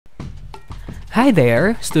Hi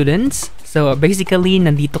there, students! So basically,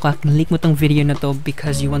 nandito ka, click mo tong video na to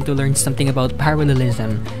because you want to learn something about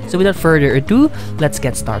parallelism. So without further ado, let's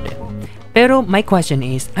get started. Pero my question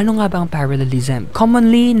is, ano nga ba ang parallelism?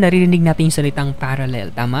 Commonly, naririnig natin yung salitang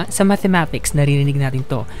parallel, tama? Sa mathematics, naririnig natin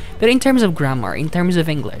to. Pero in terms of grammar, in terms of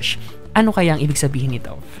English, ano kaya ang ibig sabihin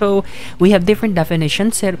nito? So, we have different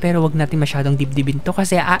definitions, pero wag natin masyadong dibdibin to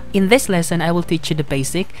kasi in this lesson, I will teach you the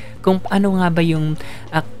basic kung ano nga ba yung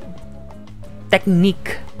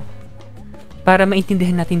technique para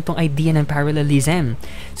maintindihan natin tong idea ng parallelism.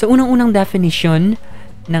 So, unang-unang definition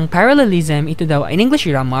ng parallelism, ito daw, in English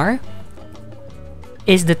grammar,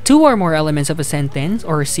 is the two or more elements of a sentence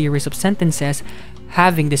or a series of sentences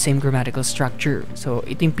having the same grammatical structure. So,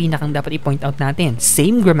 ito yung pinakang dapat i-point out natin.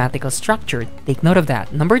 Same grammatical structure. Take note of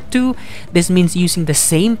that. Number two, this means using the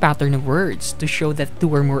same pattern of words to show that two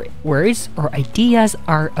or more words or ideas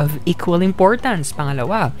are of equal importance.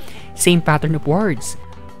 Pangalawa, same pattern of words.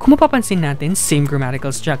 Kung mapapansin natin, same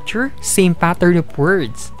grammatical structure, same pattern of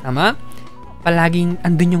words. Tama? Palaging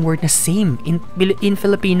andun yung word na same. In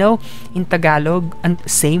Filipino, in Tagalog,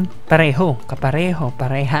 same, pareho, kapareho,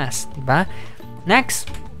 parehas. Diba? Next,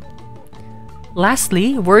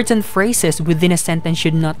 lastly, words and phrases within a sentence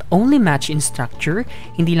should not only match in structure,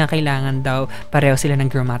 hindi lang kailangan daw pareho sila ng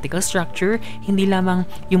grammatical structure, hindi lamang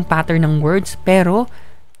yung pattern ng words, pero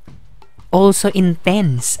also in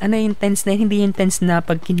tense. Ano yung tense na? Hindi yung tense na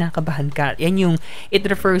pag kinakabahan ka. Yan yung, it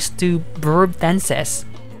refers to verb tenses.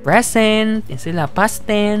 Present, yan sila. Past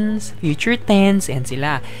tense, future tense, yan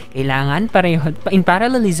sila. Kailangan pareho, in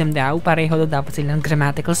parallelism daw, pareho daw dapat sila ng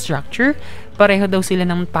grammatical structure, pareho daw sila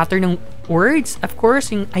ng pattern ng words, of course,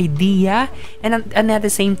 yung idea, and at the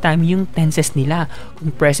same time, yung tenses nila. Kung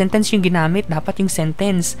present tense yung ginamit, dapat yung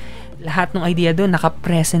sentence, lahat ng idea doon,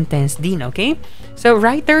 naka-present tense din, okay? So,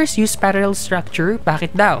 writers use parallel structure.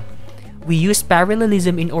 Bakit daw? We use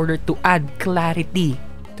parallelism in order to add clarity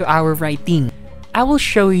to our writing. I will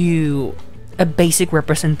show you a basic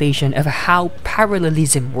representation of how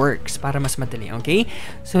parallelism works para mas madali, okay?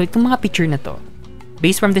 So, itong mga picture na to,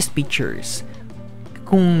 based from these pictures,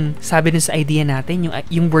 kung sabi dun sa idea natin,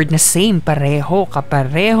 yung word na same, pareho,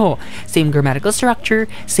 kapareho, same grammatical structure,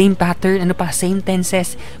 same pattern, ano pa, same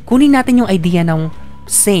tenses, kunin natin yung idea ng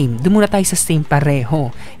same. Doon muna tayo sa same,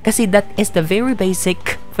 pareho. Kasi that is the very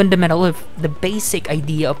basic, fundamental of the basic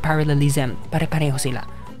idea of parallelism. Pare-pareho sila.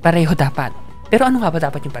 Pareho dapat. Pero ano nga ba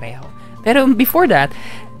dapat yung pareho? Pero before that,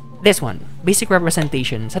 this one, basic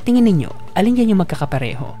representation. Sa tingin ninyo, alin dyan yung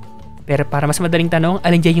magkakapareho? Pero para mas madaling tanong,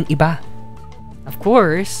 alin dyan yung iba? Of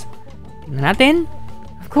course, tingnan natin.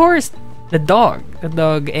 Of course, the dog. The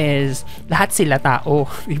dog is, lahat sila tao,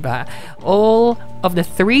 diba? All of the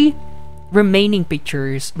three remaining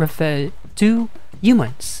pictures refer to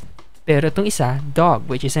humans. Pero itong isa, dog,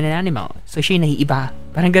 which is an animal. So, siya naiiba.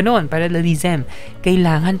 Parang ganon, parallelism.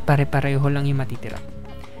 Kailangan pare-pareho lang yung matitira.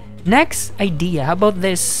 Next idea, how about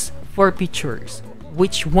this four pictures?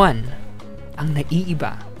 Which one ang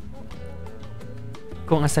naiiba?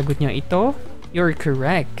 Kung ang sagot nyo ito, you're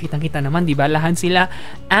correct. Kitang-kita naman, di ba? Lahat sila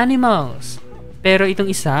animals. Pero itong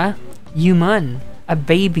isa, human, a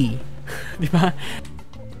baby. Di ba?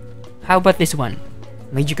 How about this one?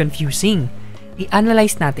 Medyo confusing.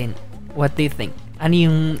 I-analyze natin. What do you think? Ano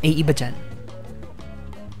yung iba dyan?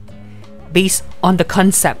 Based on the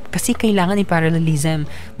concept. Kasi kailangan in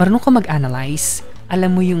parallelism, marunong ka mag-analyze.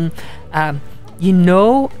 Alam mo yung, you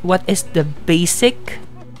know what is the basic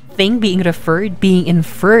thing being referred, being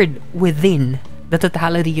inferred within the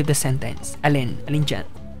totality of the sentence. Alin dyan?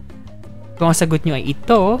 Kung ang sagot nyo ay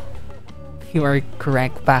ito, you are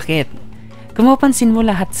correct. Bakit? Kung mapansin mo,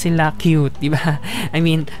 lahat sila cute, di ba? I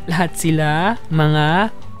mean, lahat sila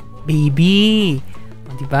mga baby.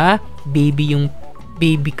 Di ba? Baby yung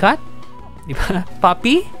baby cat, di ba?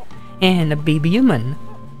 Puppy and a baby human.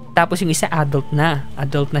 Tapos yung isa adult na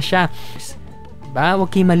siya. Di ba?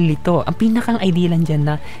 Huwag kayo malilito. Ang pinakang idea lang dyan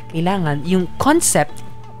na kailangan yung concept,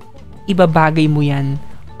 ibabagay mo yan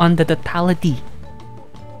on the totality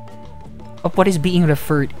of what is being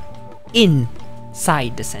referred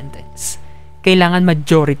inside the sentence. Kailangan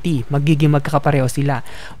majority, magiging magkakapareho sila,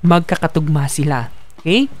 magkakatugma sila.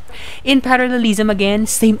 Okay? In parallelism again,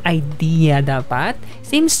 same idea dapat,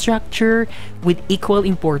 same structure with equal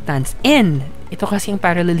importance. And ito kasi ang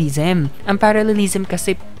parallelism. Ang parallelism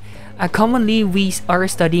kasi commonly we are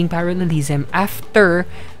studying parallelism after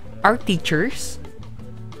our teachers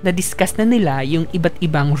na-discuss na nila yung iba't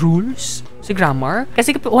ibang rules sa grammar.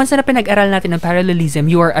 Kasi once na pinag-aral natin ng parallelism,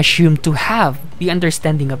 you are assumed to have the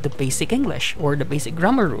understanding of the basic English or the basic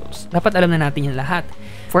grammar rules. Dapat alam na natin yung lahat.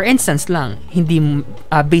 For instance lang, hindi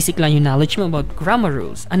basic lang yung knowledge mo about grammar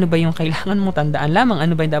rules. Ano ba yung kailangan mo tandaan lamang?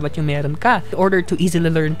 Ano ba yung dapat yung meron ka in order to easily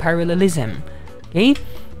learn parallelism? Okay?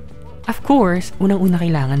 Of course, unang-una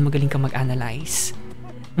kailangan magaling ka mag-analyze.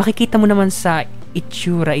 Makikita mo naman sa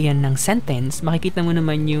itsura iyan ng sentence, makikita mo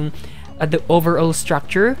naman yung the overall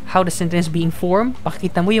structure, how the sentence being formed,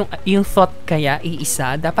 makikita mo yung thought kaya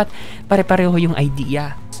iisa, dapat pare-pareho yung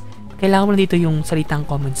idea. Kailangan mo lang dito yung salitang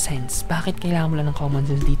common sense. Bakit kailangan mo lang ng common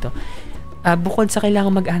sense dito? Bukod sa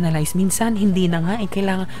kailangan mag-analyze, minsan hindi na nga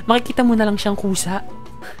kailangan, makikita mo na lang siyang kusa.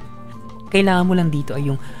 Kailangan mo lang dito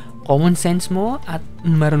ay yung common sense mo at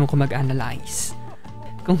marunong ko mag-analyze.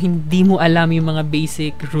 Kung hindi mo alam yung mga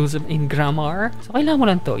basic rules in grammar, so kailangan mo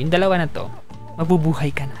lang to, yung dalawa na to,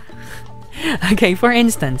 mabubuhay ka na. Okay, for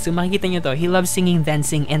instance, so makikita nyo to, he loves singing,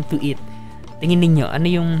 dancing, and to eat. Tingin ninyo, ano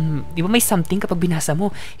yung, di ba may something kapag binasa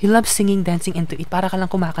mo, he loves singing, dancing, and to eat. Para ka lang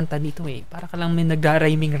kumakanta dito para ka lang may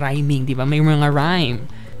nagda-rhyming, di ba? May mga rhyme.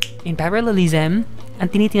 In parallelism, ang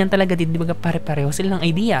tinitingnan talaga dito, di ba pare-pareho sila ng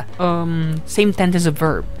idea. Same tenses of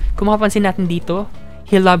verb. Kung mapapansin natin dito,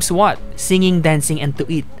 he loves what? Singing, dancing, and to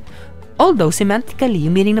eat. Although, semantically,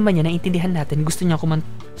 yung meaning naman niya, naintindihan natin, gusto niya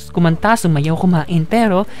kumanta, sumayaw, kumain.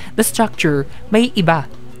 Pero, the structure, may iba.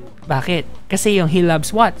 Bakit? Kasi yung he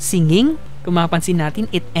loves what? Singing. Kung mapapansin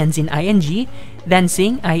natin, it ends in ing.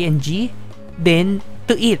 Dancing, ing. Then,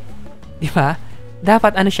 to eat. Diba?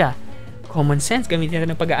 Dapat ano siya? Common sense, gamitin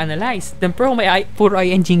natin ng pag-analyze. Then, pero may puro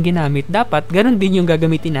ing ginamit. Dapat, ganun din yung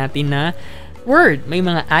gagamitin natin na word, may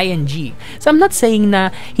mga ing. So, I'm not saying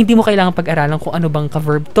na hindi mo kailangan pag-aralan kung ano bang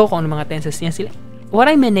ka-verb to, kung ano mga tenses niya sila. What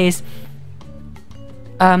I mean is,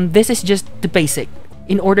 this is just the basic.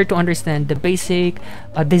 In order to understand the basic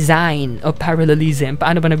design of parallelism,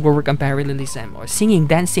 paano ba nag-work ang parallelism? Or singing,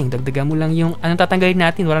 dancing, dagdagan mo lang yung, anong tatanggalin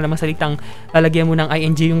natin? Wala namang salitang, lalagyan mo ng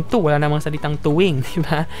ing yung to, wala namang salitang toing,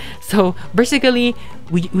 diba? So, basically,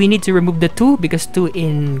 we need to remove the to, because to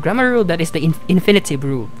in grammar rule, that is the infinitive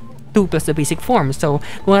rule. To plus the basic form. So,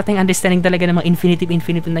 kung natin understanding talaga ng mga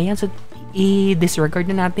infinitive na yan, so, i-disregard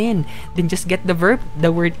na natin. Then, just get the verb, the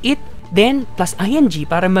word it, then, plus ing,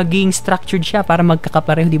 para maging structured siya, para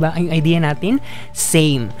magkakapareho, di ba? Ang idea natin,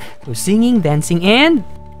 same. So, singing, dancing, and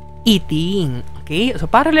eating. Okay? So,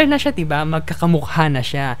 parallel na siya, di ba? Magkakamukha na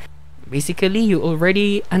siya. Basically, you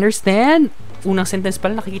already understand. Unang sentence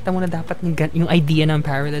pala, nakikita mo na dapat yung idea ng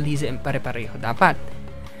parallelism, pare-pareho. Dapat.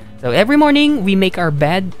 So, every morning, we make our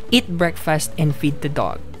bed, eat breakfast, and feed the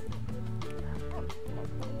dog.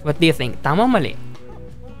 What do you think? Tama o mali?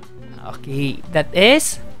 Okay, that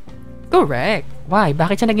is correct. Why?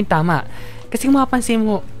 Bakit siya naging tama? Kasi kung mapapansin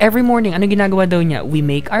mo, every morning, ano ginagawa daw niya? We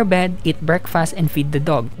make our bed, eat breakfast, and feed the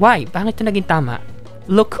dog. Why? Bakit ito naging tama?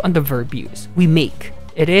 Look on the verb use. We make.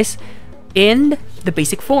 It is in the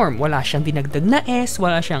basic form. Wala siyang dinagdag na S,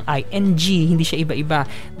 wala siyang ing, hindi siya iba-iba.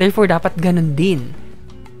 Therefore, dapat ganun din.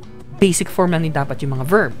 Basic form lang din dapat yung mga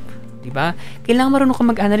verb. Diba? Kailangan marunong ka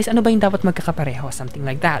mag-analyze ano ba yung dapat magkakapareho, something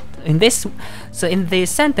like that. In this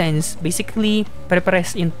sentence, basically,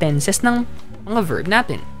 pare-pares yung tenses ng mga verb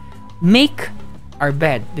natin. Make our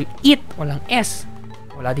bed. Eat, walang S.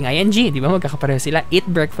 Wala ding ing, diba? Magkakapareho sila. Eat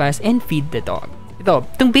breakfast and feed the dog.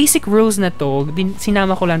 Itong basic rules na to,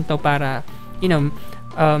 sinama ko lang to para,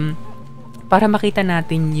 para makita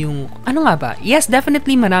natin yung, ano nga ba? Yes,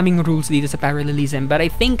 definitely maraming rules dito sa parallelism, but I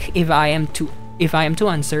think if I am to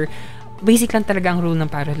answer, basic lang talaga ang rule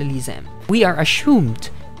ng parallelism. We are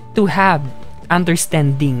assumed to have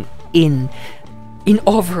understanding in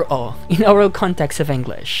overall context of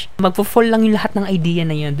English. Magpo-fall lang yung lahat ng idea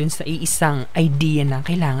na yun dun sa iisang idea na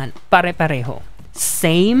kailangan pare-pareho.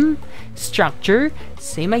 Same structure,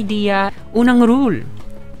 same idea, unang rule.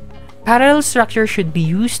 Parallel structure should be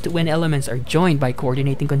used when elements are joined by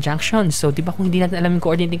coordinating conjunctions. So, di ba kung hindi natin alam yung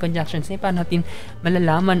coordinating conjunctions, paano natin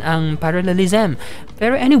malalaman ang parallelism?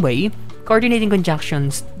 Pero anyway, coordinating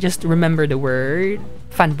conjunctions, just remember the word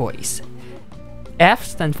fanboys. F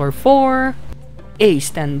stands for, A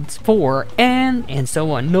stands for, and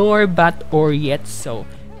so on. Nor, but, or, yet. So,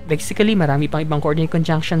 basically, marami pang ibang coordinating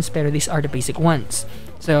conjunctions, pero these are the basic ones.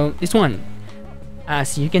 So, this one,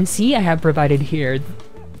 as you can see, I have provided here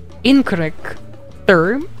incorrect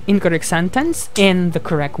term, incorrect sentence, and the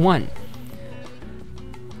correct one.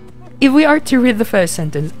 If we are to read the first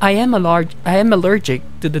sentence, I am allergic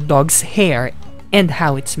to the dog's hair and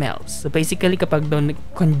how it smells. So basically, kapag doon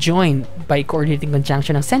conjoined by coordinating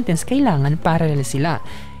conjunction ng sentence, kailangan parallel sila.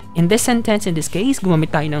 In this sentence, in this case,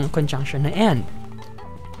 gumamit tayo ng conjunction na and.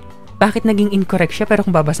 bakit naging incorrect siya, pero kung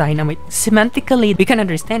babasahin naman, semantically, we can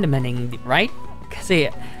understand the meaning, right? Kasi,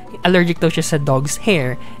 allergic daw siya sa dog's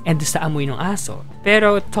hair and sa amoy ng aso.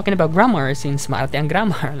 Pero, talking about grammar, since maarte ang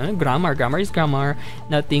grammar, grammar is grammar,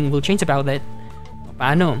 nothing will change about it.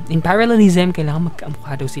 Paano? In parallelism, kailangan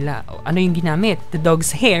magkamukha daw sila. O, ano yung ginamit? The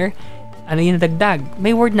dog's hair, ano yung nadagdag?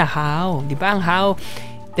 May word na how. Di ba? Ang how,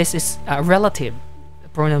 this is relative.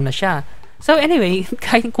 Pronoun na siya. So anyway,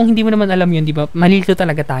 kahit kung hindi mo naman alam yun, di ba? Malilito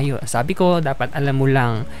talaga tayo. Sabi ko, dapat alam mo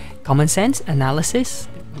lang common sense, analysis.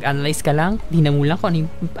 Mag-analyze ka lang. Tingnan mo lang kung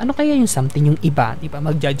ano kaya yung something yung iba. Di ba?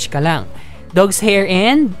 Mag-judge ka lang. Dog's hair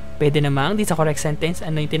and, pwede namang, di sa correct sentence,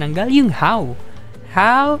 ano yung tinanggal? Yung how.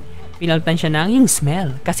 How, pinalitan siya ng yung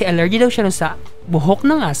smell. Kasi allergy daw siya sa buhok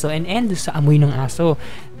ng aso and sa amoy ng aso.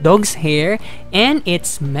 Dog's hair and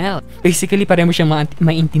its smell. Basically, pareho mo siyang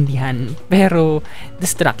maintindihan. Pero, the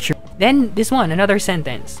structure. Then, this one, another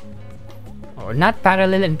sentence. Or not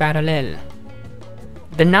parallel and parallel.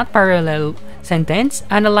 The not parallel sentence,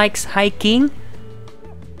 Anna likes hiking,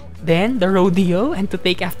 then the rodeo, and to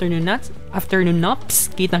take afternoon naps.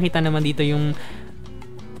 Kita-kita naman dito yung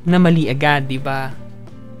na mali agad, di ba?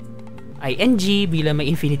 ing, bilang may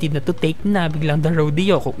infinitive na to take na, biglang the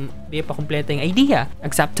rodeo. Kung di pa kompleto yung idea.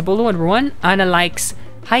 Acceptable number 1, Anna likes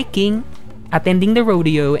hiking, attending the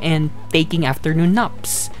rodeo, and taking afternoon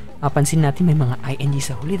naps. Mapansin natin may mga ing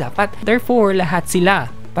sa huli dapat. Therefore, lahat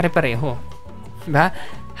sila pare-pareho. Diba?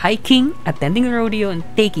 Hiking, attending the rodeo, and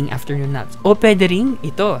taking afternoon naps. O pwede rin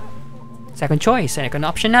ito. Second choice, second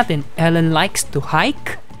option natin. Ellen likes to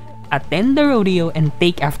hike, attend the rodeo, and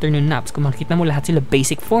take afternoon naps. Kung makikita mo, lahat sila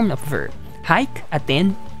basic form of verb. Hike,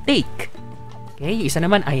 attend, take. Okay, yung isa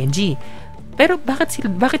naman, ing. Pero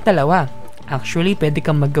bakit dalawa? Actually, pwede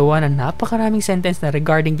kang maggawa ng napakaraming sentence na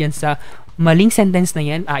regarding dyan sa maling sentence na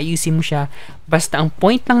yan. Ayusin mo siya. Basta ang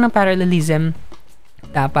point lang ng parallelism,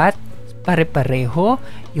 dapat pare-pareho.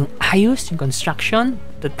 Yung ayos, yung construction,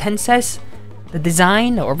 the tenses, the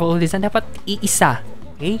design, the overall design, dapat iisa.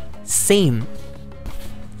 Okay? Same.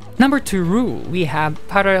 Number 2 rule, we have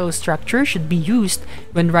parallel structure should be used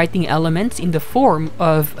when writing elements in the form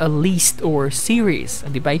of a list or series.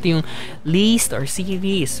 Diba? Ito yung list or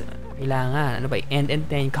series. Kailangan, ano ba? And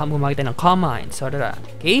then, gumamit ng comma, etc.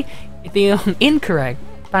 Okay? Ito yung incorrect.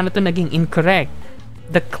 Paano ito naging incorrect?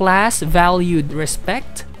 The class valued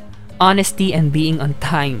respect, honesty, and being on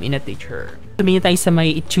time in a teacher. Tumingin tayo sa may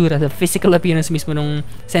itsura, the physical appearance mismo ng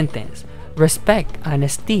sentence. Respect,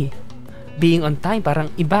 honesty, being on time, parang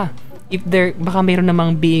iba. Baka mayroon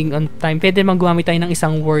namang being on time, pwede namang gumamit tayo ng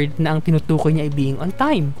isang word na ang tinutukoy niya ay being on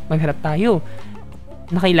time. Magharap tayo.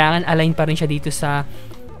 Na kailangan align pa rin siya dito sa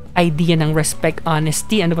idea ng respect,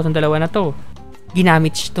 honesty. Ano ba itong dalawa na to?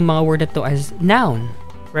 Ginamit itong mga word na to as noun.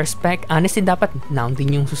 Respect, honesty, dapat noun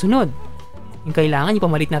din yung susunod. Yung kailangan, yung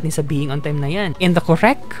pamalit natin sa being on time na yan. In the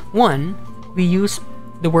correct one, we use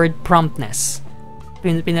the word promptness.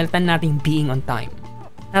 Pinalitan natin being on time.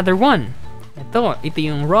 Another one. Ito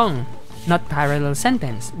yung wrong, not parallel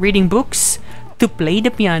sentence. Reading books, to play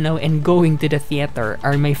the piano, and going to the theater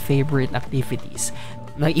are my favorite activities.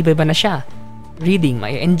 May iba na siya. Reading,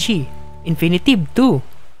 may ing. Infinitive, to.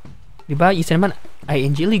 Diba? Isa naman,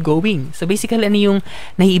 ing, going. So basically, ano yung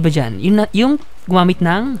naiiba dyan? Yung gumamit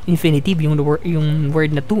ng infinitive, yung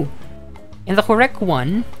word na to. And the correct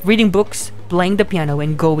one, reading books, playing the piano,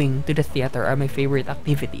 and going to the theater are my favorite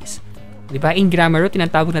activities. Diba? In grammar,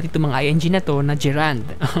 tinatawag natin itong mga ing na to na gerund.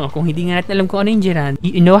 Kung hindi nga natin alam kung ano yung gerund,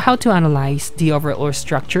 you know how to analyze the overall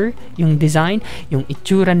structure, yung design, yung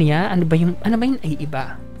itsura niya, ano ba yung ay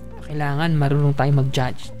iba. Kailangan marunong tayo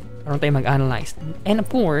mag-judge, marunong tayo mag-analyze. And of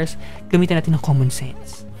course, gamitin natin ng common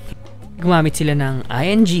sense. Gumamit sila ng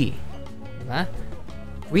ing. Diba?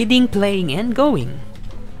 Reading, playing, and going.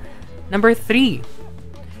 Number 3.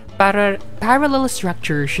 Parallel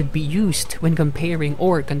structure should be used when comparing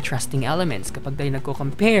or contrasting elements. Kapag tayo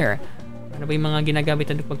nagko-compare, ano ba yung mga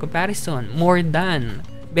ginagamit na pag-comparison? More than,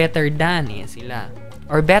 better than, yan sila.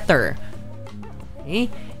 Or better.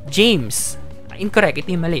 Okay? James. Incorrect,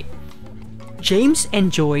 ito yung mali. James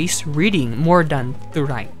enjoys reading more than to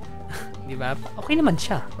write. Diba? Okay naman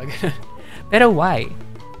siya. Pero why?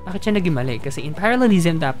 Bakit siya naging mali? Kasi in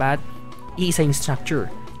parallelism dapat iisa yung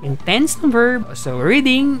structure. Yung tense ng verb, so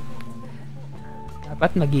reading,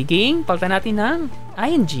 dapat magiging palitan natin ng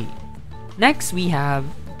ing. Next, we have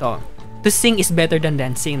ito. To sing is better than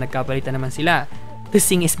dancing. Nagkapalitan naman sila. To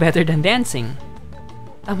sing is better than dancing.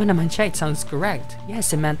 Tama naman siya. It sounds correct. Yes,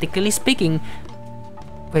 semantically speaking,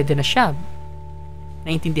 pwede na siya.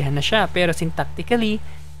 Naintindihan na siya. Pero syntactically,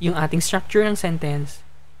 yung ating structure ng sentence,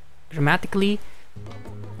 grammatically,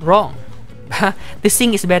 wrong. Diba? To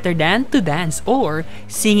sing is better than to dance, or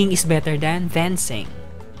singing is better than dancing.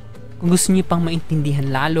 Kung gusto niyo pang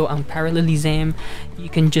maintindihan lalo ang parallelism,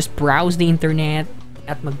 you can just browse the internet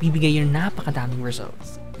at magbibigay yun napakadaming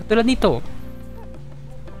results. Katulad nito,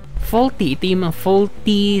 faulty. Ito yung mga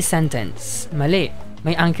faulty sentence. Mali.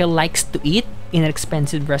 My uncle likes to eat in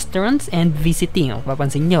expensive restaurants and visiting. O,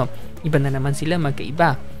 papansin nyo, iba na naman sila,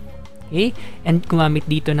 magkaiba. Okay? And gumamit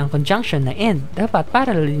dito ng conjunction na and. Dapat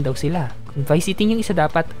parallel din daw sila. Kung visiting yung isa,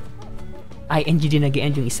 dapat ing din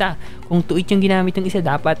nag-end yung isa. Kung to eat yung ginamit ng isa,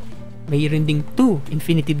 dapat mayroon ding to.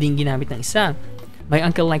 Infinitive din ginamit ng isa. My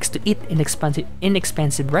uncle likes to eat in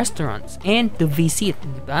expensive restaurants and to visit,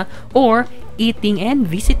 di ba? Or eating and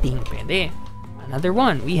visiting, pwede. Another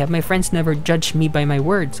one, we have my friends never judge me by my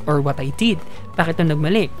words or what I did. Bakit ito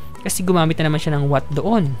nagmali? Kasi gumamit na naman siya ng what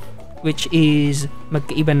doon, which is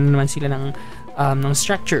magkaiba na naman sila ng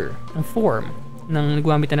structure, ng form.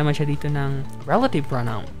 Gumamit na naman siya dito ng relative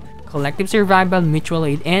pronoun. Collective survival, mutual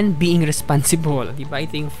aid, and being responsible. Diba?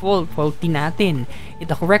 Ito yung faulty natin.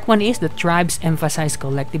 The correct one is the tribes emphasize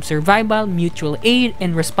collective survival, mutual aid,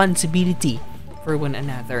 and responsibility for one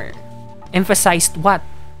another. Emphasized what?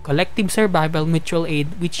 Collective survival, mutual aid,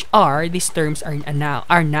 which are, these terms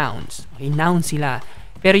are nouns. Okay, nouns sila.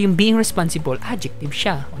 Pero yung being responsible, adjective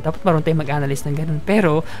siya. Dapat marunong tayo mag-analyze ng ganun.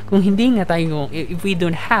 Pero kung hindi nga tayo, if we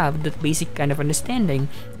don't have that basic kind of understanding,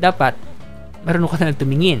 dapat marunong ka na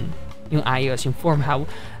tumingin yung ayos, yung form,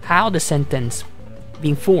 how the sentence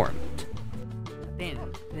being formed. Then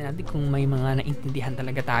natin kung may mga naintindihan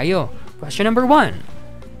talaga tayo. Question number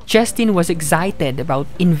 1. Justin was excited about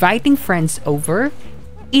inviting friends over,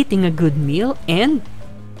 eating a good meal, and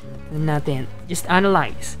natin, just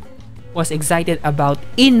analyze. Was excited about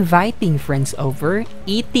inviting friends over,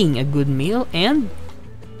 eating a good meal, and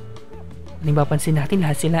napansin natin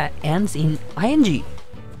lahat sila ends in ing.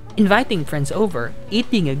 Inviting friends over,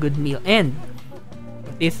 eating a good meal, and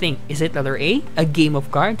what do you think? Is it letter A, a game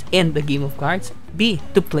of cards, and a game of cards? B,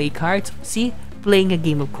 to play cards? C, playing a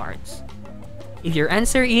game of cards? If your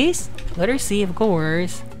answer is letter C, of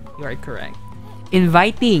course, you are correct.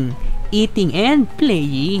 Inviting, eating, and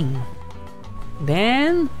playing.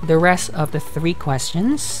 Then, the rest of the 3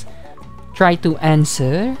 questions, try to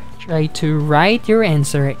answer. Try to write your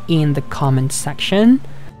answer in the comment section.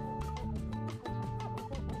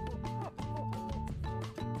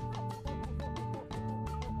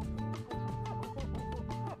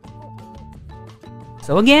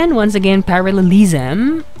 So again, once again,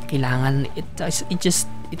 parallelism, kailangan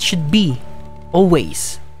it should be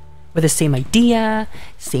always with the same idea,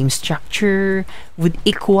 same structure, with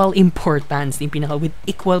equal importance. Yung pinaka with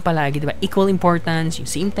equal palagi, diba? Equal importance, yung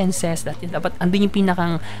same tenses, dapat andun yung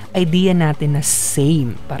pinakang idea natin na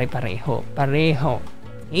same, pareho.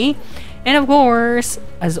 Okay? And of course,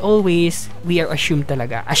 as always, we are assumed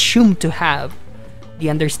to have the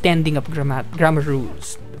understanding of grammar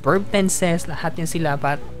rules. Verb tenses, lahat yan sila,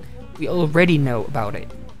 but we already know about it.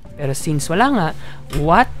 Pero since wala nga,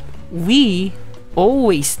 what we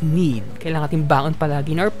always need, kailangan natin baon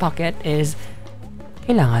palagi in our pocket is,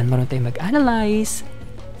 kailangan marunong tayo mag-analyze,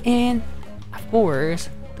 and of course,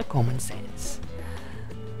 the common sense.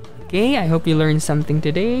 Okay, I hope you learned something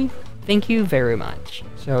today. Thank you very much.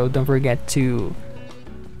 So don't forget to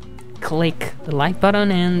click the like button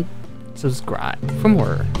and subscribe for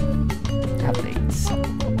more updates.